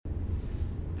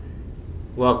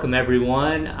Welcome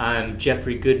everyone. I'm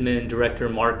Jeffrey Goodman, Director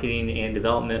of Marketing and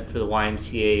Development for the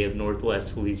YMCA of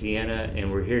Northwest Louisiana, and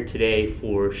we're here today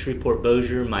for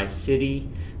Shreveport-Bossier, my city,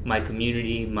 my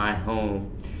community, my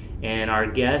home. And our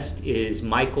guest is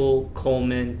Michael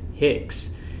Coleman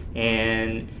Hicks,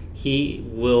 and he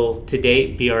will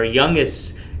today be our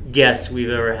youngest guest we've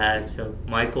ever had. So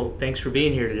Michael, thanks for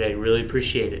being here today. Really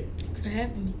appreciate it. For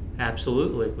having me.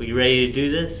 Absolutely. Well, you ready to do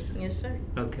this? Yes, sir.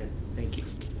 Okay, thank you.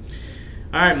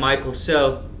 All right, Michael.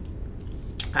 So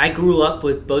I grew up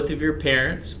with both of your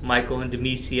parents, Michael and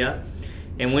Demessia,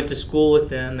 and went to school with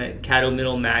them at Caddo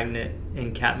Middle Magnet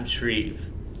in Captain Shreve.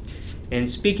 And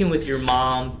speaking with your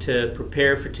mom to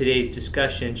prepare for today's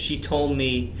discussion, she told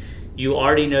me you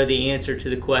already know the answer to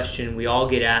the question we all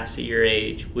get asked at your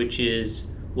age, which is,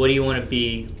 what do you want to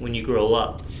be when you grow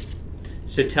up?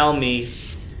 So tell me,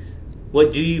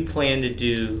 what do you plan to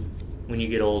do when you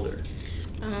get older?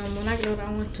 When I get older,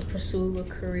 I want to pursue a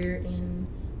career in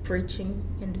preaching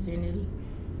and divinity.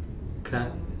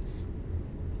 Okay.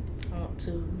 I want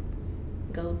to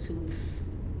go to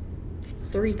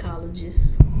 3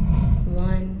 colleges.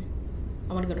 One,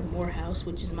 I want to go to Morehouse,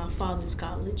 which is my father's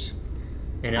college.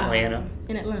 In Atlanta?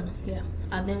 In Atlanta, yeah.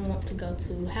 I then want to go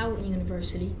to Howard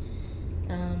University,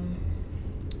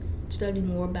 study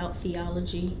more about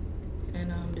theology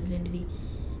and divinity,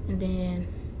 and then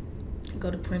go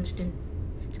to Princeton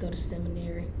to go to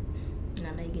seminary, and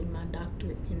I may get my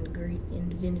doctorate and degree in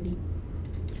divinity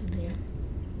there.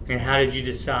 And how did you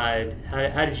decide?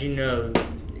 How did you know?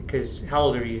 Because how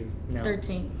old are you now?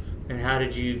 13. And how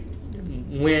did you?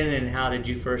 When and how did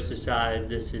you first decide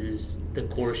this is the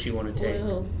course you want to take?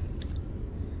 Well,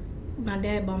 my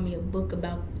dad bought me a book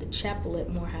about the chapel at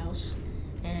Morehouse,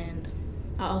 and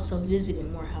I also visited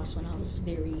Morehouse when I was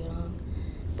very young.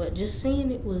 But just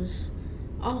seeing it was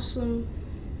awesome.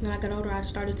 When I got older, I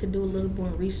started to do a little more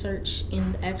research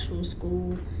in the actual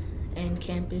school and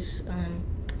campus.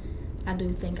 I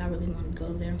do think I really want to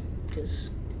go there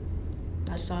because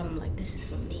I saw them like, this is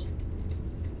for me.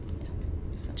 Yeah,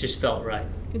 so Just felt right.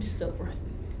 it just felt right.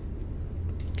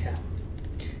 Okay.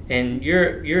 And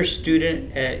you're a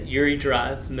student at Youree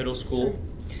Drive Middle School,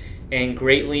 and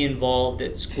greatly involved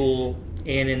at school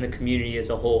and in the community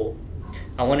as a whole.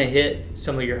 I want to hit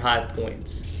some of your high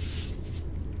points.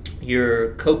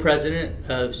 You're co-president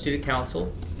of Student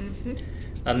Council,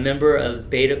 a member of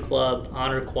Beta Club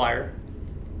Honor Choir,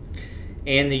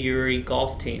 and the Youree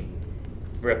Golf Team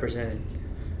represented,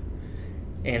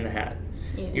 and the hat.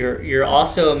 Yeah. You're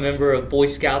also a member of Boy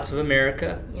Scouts of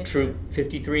America, Yes, Troop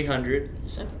 5300,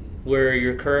 So, where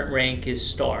your current rank is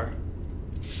Star.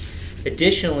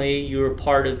 Additionally, you are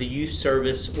part of the youth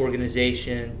service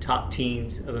organization Top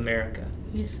Teens of America.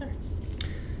 yes, sir.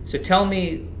 So tell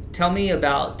me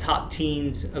about Top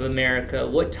Teens of America.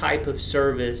 What type of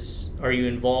service are you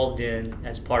involved in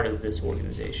as part of this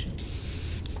organization?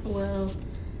 Well,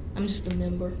 I'm just a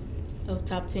member of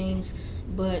Top Teens,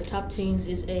 but Top Teens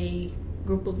is a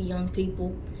group of young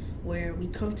people where we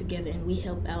come together and we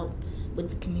help out with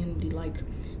the community. Like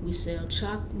we sell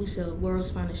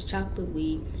world's finest chocolate.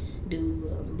 We do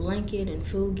blanket and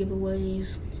food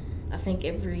giveaways. I think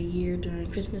every year during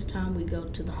Christmas time we go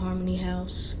to the Harmony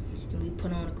House and we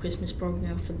put on a Christmas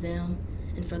program for them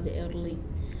and for the elderly.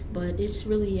 But it's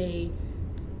really a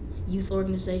youth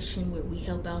organization where we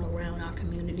help out around our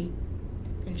community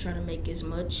and try to make as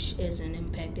much as an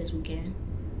impact as we can.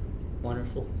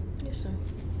 Wonderful. Yes, sir.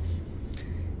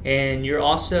 And you're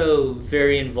also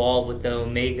very involved with the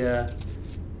Omega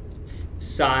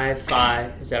Psi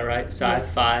Phi, is that right? Psi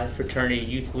Phi Fraternity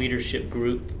Youth Leadership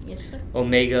Group, Yes, sir.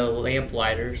 Omega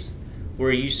Lamplighters,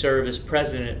 where you serve as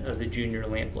president of the Junior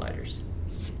Lamplighters.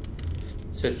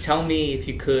 So tell me, if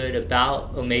you could,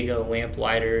 about Omega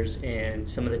Lamplighters and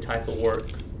some of the type of work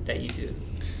that you do.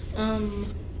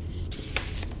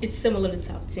 It's similar to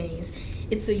Top Teens.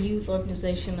 It's a youth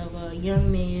organization of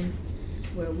young men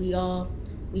where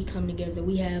we come together.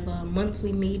 We have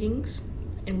monthly meetings,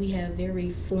 and we have very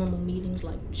formal meetings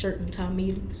like shirt and tie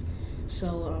meetings.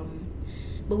 So,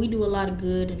 but we do a lot of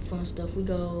good and fun stuff. We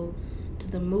go to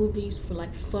the movies for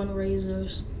like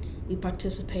fundraisers. We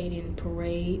participate in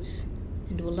parades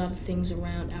and do a lot of things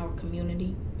around our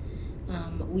community.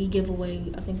 We give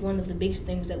away, I think one of the biggest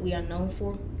things that we are known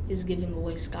for is giving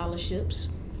away scholarships.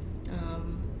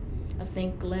 I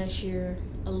think last year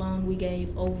alone we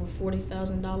gave over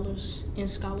 $40,000 in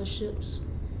scholarships.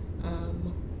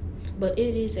 But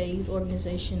it is a youth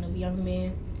organization of young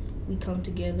men. We come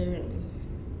together and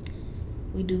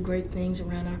we do great things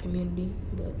around our community,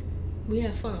 but we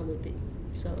have fun with it.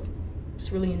 So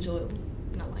it's really enjoyable,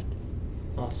 and I like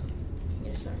it. Awesome.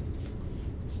 Yes, sir.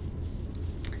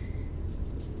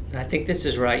 I think this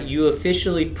is right. You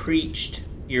officially preached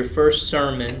your first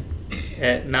sermon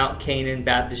at Mount Canaan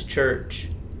Baptist Church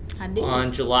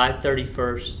on July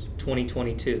 31st,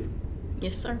 2022.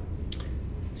 Yes, sir.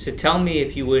 So tell me,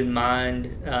 if you wouldn't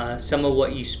mind, some of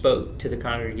what you spoke to the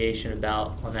congregation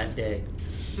about on that day.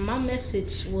 My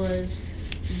message was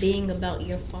being about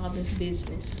your Father's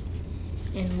business.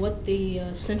 And what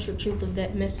the central truth of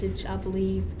that message, I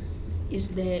believe,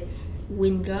 is that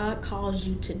when God calls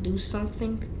you to do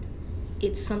something,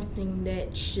 it's something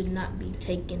that should not be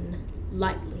taken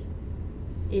lightly.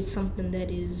 It's something that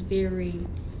is very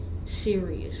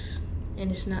serious,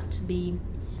 and it's not to be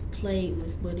played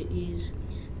with, but it is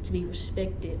to be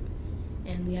respected.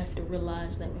 And we have to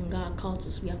realize that when God calls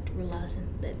us, we have to realize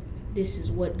that this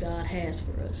is what God has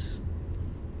for us.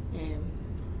 And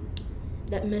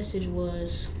that message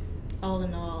was, all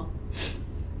in all,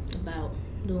 about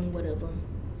doing whatever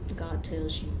God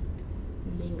tells you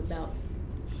and being about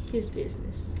His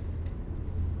business.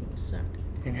 Sorry.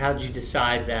 And how did you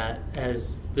decide that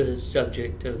as the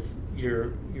subject of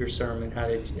your sermon? How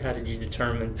did you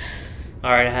determine,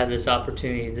 all right, I have this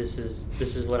opportunity, this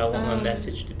is what I want my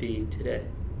message to be today?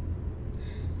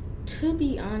 To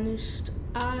be honest,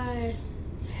 I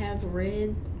have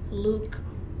read Luke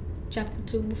chapter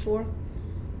 2 before.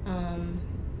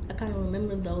 I kind of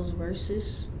remember those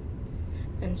verses,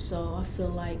 and so I feel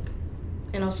like,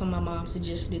 and also my mom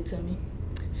suggested it to me,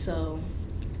 so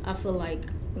I feel like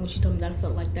when she told me that, I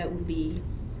felt like that would be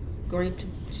great to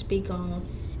speak on,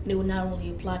 and it would not only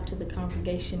apply to the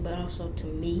congregation but also to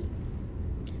me,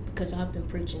 because I've been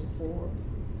preaching for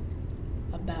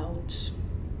about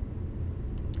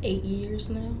 8 years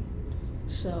now,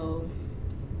 so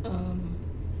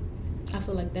I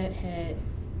feel like that had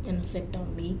an effect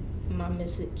on me, my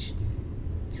message.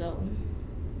 So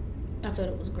I felt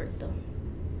it was great, though.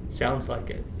 Sounds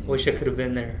like it. Wish I could have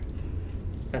been there.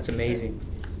 That's amazing.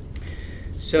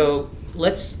 So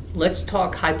let's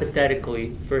talk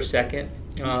hypothetically for a second.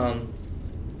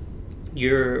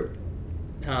 You're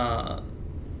at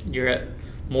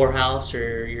Morehouse,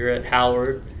 or you're at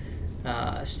Howard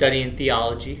studying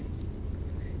theology,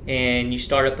 and you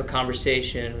start up a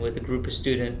conversation with a group of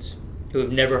students who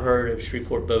have never heard of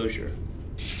Shreveport-Bossier.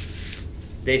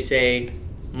 They say,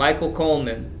 Michael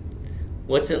Coleman,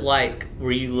 what's it like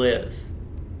where you live?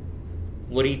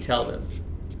 What do you tell them?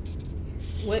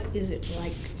 What is it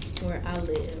like where I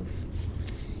live?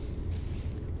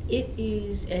 It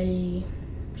is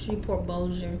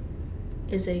Shreveport-Bossier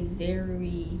is a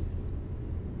very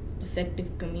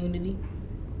effective community.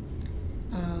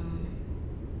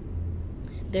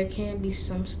 There can be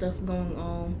some stuff going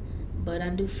on, but I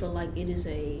do feel like it is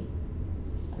a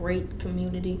great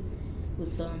community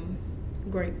with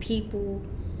great people,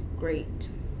 great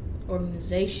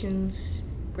organizations,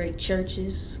 great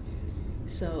churches.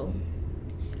 So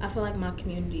I feel like my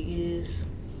community is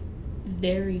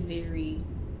very, very,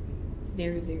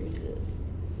 very, very good,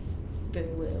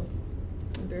 very well,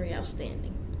 and very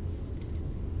outstanding.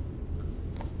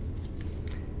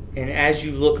 And as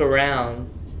you look around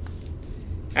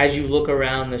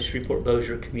the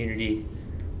Shreveport-Bossier community,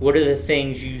 what are the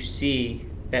things you see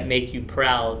that make you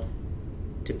proud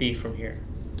to be from here?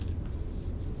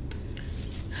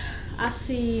 I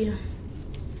see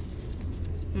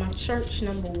my church,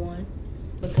 number one,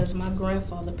 because my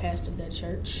grandfather pastored that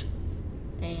church,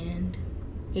 and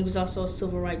he was also a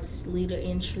civil rights leader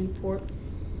in Shreveport.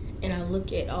 And I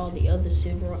look at all the other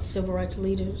civil rights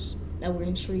leaders that were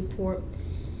in Shreveport,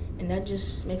 and that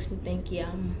just makes me think, yeah,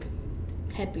 I'm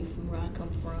happy from where I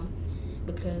come from,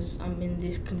 because I'm in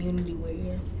this community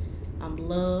where I'm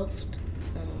loved,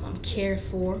 I'm cared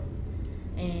for,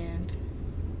 and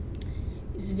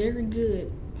it's very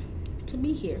good to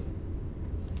be here.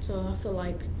 So I feel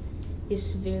like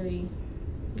it's very,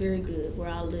 very good where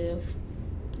I live,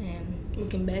 and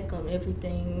looking back on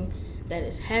everything that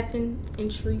has happened in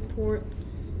Shreveport,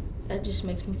 that just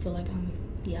makes me feel like I'm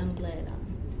glad I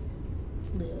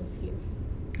live here.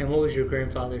 And what was your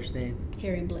grandfather's name?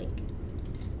 Harry Blake.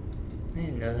 I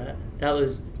didn't know that.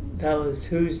 That was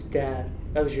whose dad?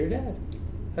 That was your dad?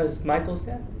 That was Michael's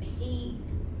dad? He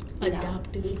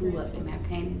grew up in Mount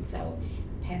Canaan, so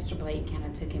Pastor Blake kind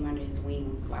of took him under his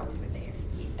wing while we were there.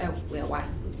 While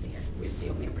he was there. We're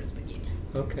still members, but yes.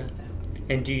 Okay. So.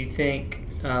 And do you think,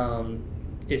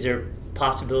 is there a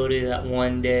possibility that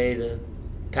one day the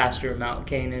pastor of Mount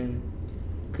Canaan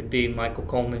could be Michael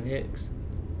Coleman Hicks?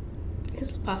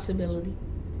 It's a possibility.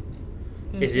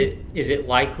 Mm-hmm. Is it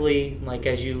likely, like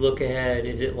as you look ahead,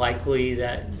 is it likely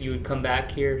that you would come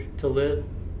back here to live?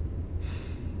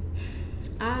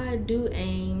 I do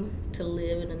aim to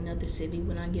live in another city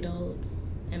when I get old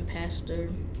and pastor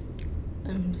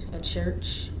A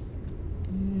church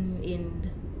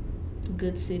in a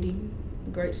good city,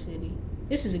 great city.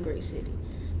 This is a great city,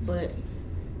 but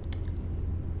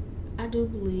I do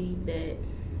believe that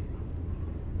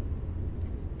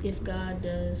if God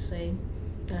does say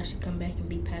that I should come back and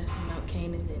be pastor of Mount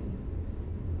Canaan,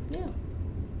 then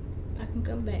yeah, I can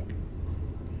come back.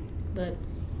 But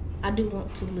I do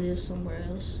want to live somewhere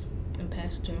else and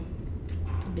pastor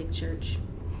a big church.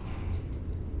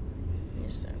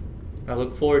 Yes, sir. I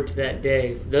look forward to that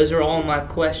day. Those are all my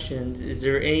questions. Is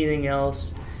there anything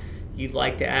else you'd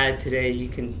like to add today? You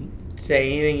can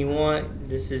say anything you want.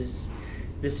 This is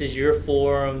your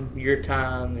forum, your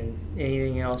time, and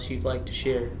anything else you'd like to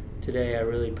share today. I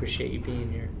really appreciate you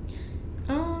being here.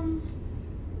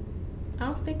 I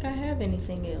don't think I have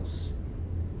anything else.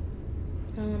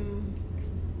 I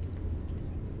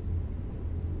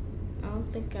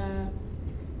don't think I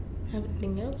have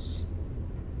anything else.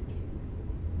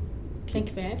 Thank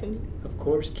you for having me. Of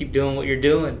course, keep doing what you're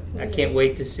doing. Yeah. I can't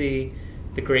wait to see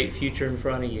the great future in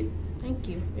front of you. Thank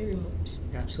you very much.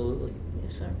 Absolutely.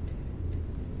 Yes, sir.